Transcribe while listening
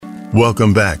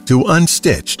Welcome back to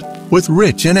Unstitched with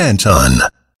Rich and Anton.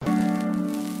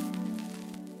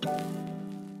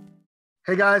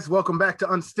 Hey guys, welcome back to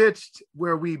Unstitched,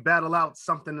 where we battle out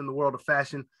something in the world of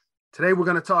fashion. Today we're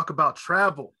going to talk about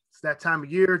travel. It's that time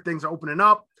of year, things are opening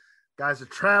up. Guys are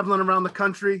traveling around the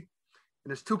country, and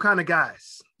there's two kind of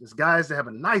guys. There's guys that have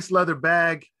a nice leather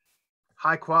bag,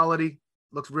 high quality,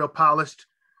 looks real polished.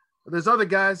 But there's other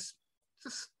guys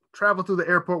just travel through the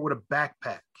airport with a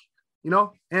backpack. You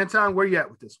know, Anton, where you at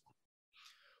with this one?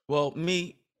 Well,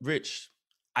 me, Rich,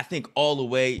 I think all the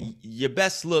way, your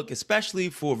best look, especially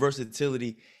for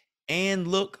versatility and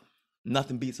look,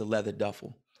 nothing beats a leather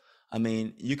duffel. I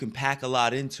mean, you can pack a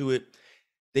lot into it.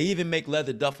 They even make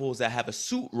leather duffels that have a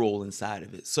suit roll inside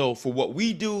of it. So for what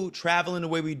we do, traveling the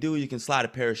way we do, you can slide a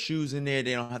pair of shoes in there.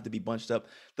 They don't have to be bunched up.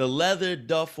 The leather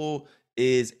duffel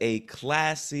is a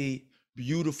classy,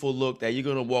 beautiful look that you're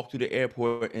going to walk through the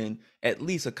airport and at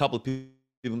least a couple of people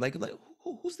like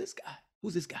who's this guy?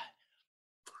 Who's this guy?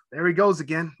 There he goes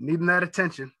again, needing that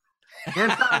attention.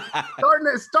 And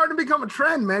it's starting to become a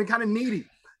trend, man, kind of needy.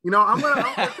 You know, I'm gonna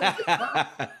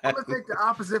take the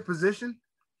opposite position.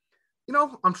 You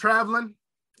know, I'm traveling.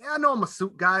 Yeah, I know I'm a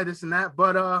suit guy, this and that,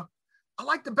 but I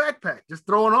like the backpack. Just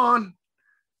throw it on,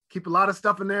 keep a lot of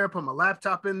stuff in there, put my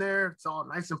laptop in there. It's all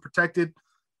nice and protected,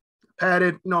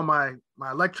 padded, you know, my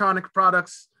electronic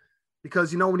products,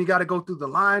 because, you know, when you got to go through the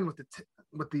line with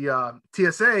the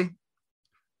TSA,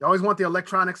 you always want the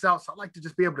electronics out. So I like to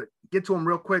just be able to get to them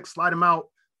real quick, slide them out,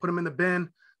 put them in the bin.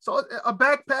 So a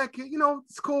backpack, you know,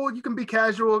 it's cool. You can be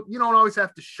casual. You don't always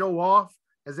have to show off,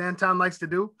 as Anton likes to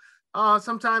do.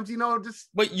 Sometimes, you know, just.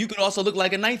 But you could also look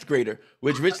like a ninth grader,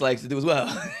 which Rich likes to do as well.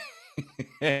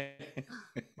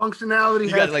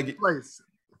 Functionality has its place.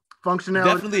 Functionality.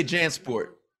 Definitely a JanSport.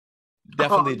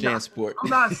 Definitely a JanSport. I'm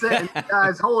not saying,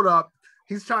 guys, hold up.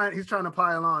 He's trying to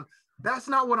pile on. That's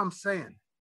not what I'm saying.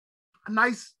 A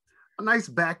nice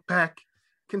backpack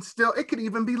it could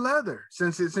even be leather,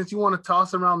 since you want to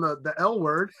toss around the L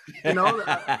word, you know,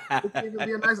 it could even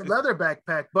be a nice leather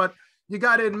backpack. But you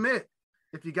got to admit,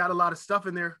 if you got a lot of stuff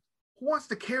in there, who wants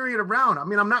to carry it around? I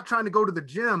mean, I'm not trying to go to the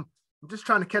gym. I'm just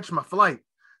trying to catch my flight.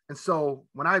 And so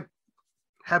when I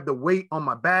have the weight on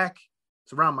my back,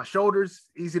 it's around my shoulders,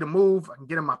 easy to move. I can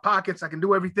get in my pockets. I can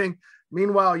do everything.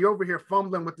 Meanwhile, you're over here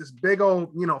fumbling with this big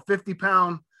old,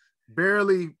 50-pound,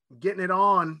 barely getting it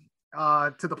on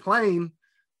to the plane.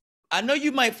 I know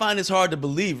you might find this hard to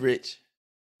believe, Rich,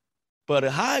 but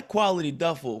a high quality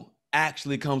duffel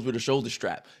actually comes with a shoulder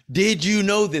strap. Did you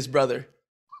know this, brother?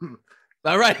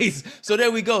 All right. So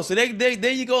there we go. So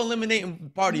there you go,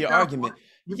 eliminating part of your argument.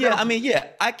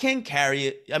 I can carry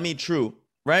it. I mean, true,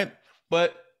 right?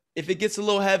 But if it gets a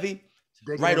little heavy,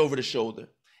 right over the shoulder.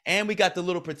 And we got the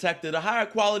little protector. The higher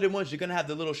quality ones, you're going to have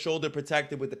the little shoulder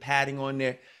protector with the padding on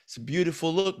there. It's a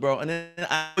beautiful look, bro. And then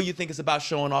I know you think it's about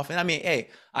showing off. And I mean, hey,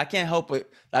 I can't help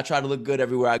it. I try to look good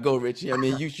everywhere I go, Richie. I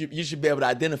mean, you should be able to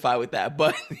identify with that.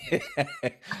 But,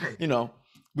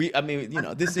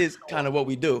 this is kind of what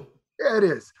we do. Yeah, it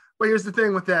is. But here's the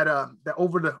thing with that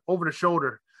over the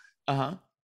shoulder. Uh-huh.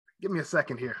 Give me a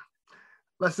second here.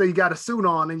 Let's say you got a suit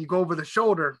on and you go over the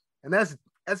shoulder, and that's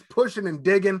pushing and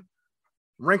digging,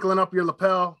 wrinkling up your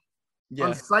lapel,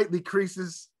 unsightly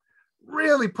creases,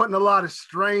 really putting a lot of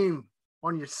strain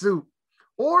on your suit,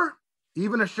 or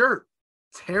even a shirt,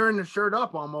 tearing the shirt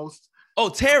up almost. Oh,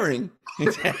 tearing.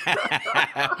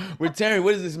 We're tearing.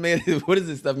 What is this, man? What is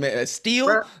this stuff, man? Steel?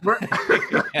 Where's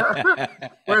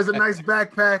a nice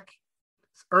backpack?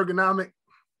 It's ergonomic,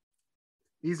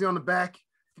 easy on the back.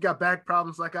 If you got back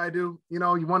problems like I do, you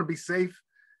want to be safe.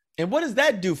 And what does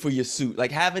that do for your suit?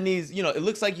 Like having these, it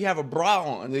looks like you have a bra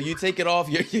on. You take it off,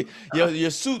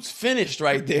 your suit's finished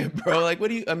right there, bro. Like,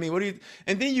 and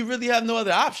then you really have no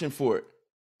other option for it.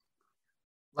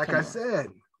 Like I said,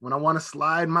 when I want to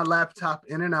slide my laptop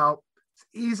in and out, it's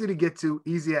easy to get to,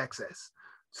 easy access.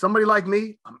 Somebody like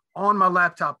me, I'm on my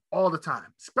laptop all the time,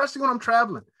 especially when I'm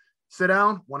traveling. Sit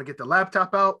down, want to get the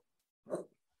laptop out,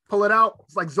 pull it out.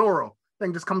 It's like Zorro.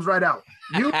 Thing just comes right out.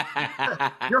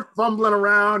 You're fumbling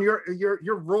around.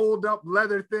 You're rolled up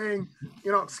leather thing.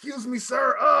 Excuse me,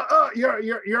 sir.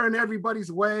 You're in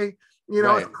everybody's way.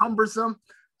 Right. It's cumbersome.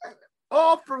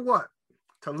 All for what?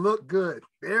 To look good.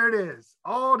 There it is.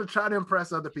 All to try to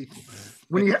impress other people.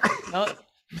 When you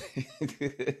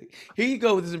here you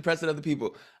go with this impressing other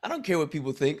people. I don't care what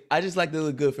people think. I just like to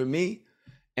look good for me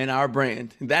and our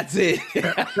brand. That's it.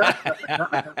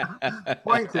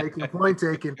 Point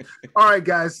taken. All right,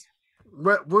 guys.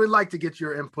 We'd like to get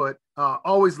your input.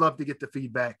 Always love to get the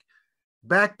feedback.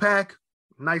 Backpack,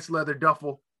 nice leather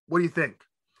duffel. What do you think?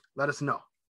 Let us know.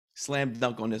 Slam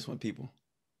dunk on this one, people.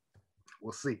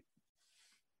 We'll see.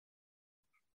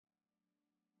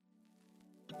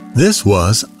 This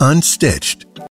was Unstitched.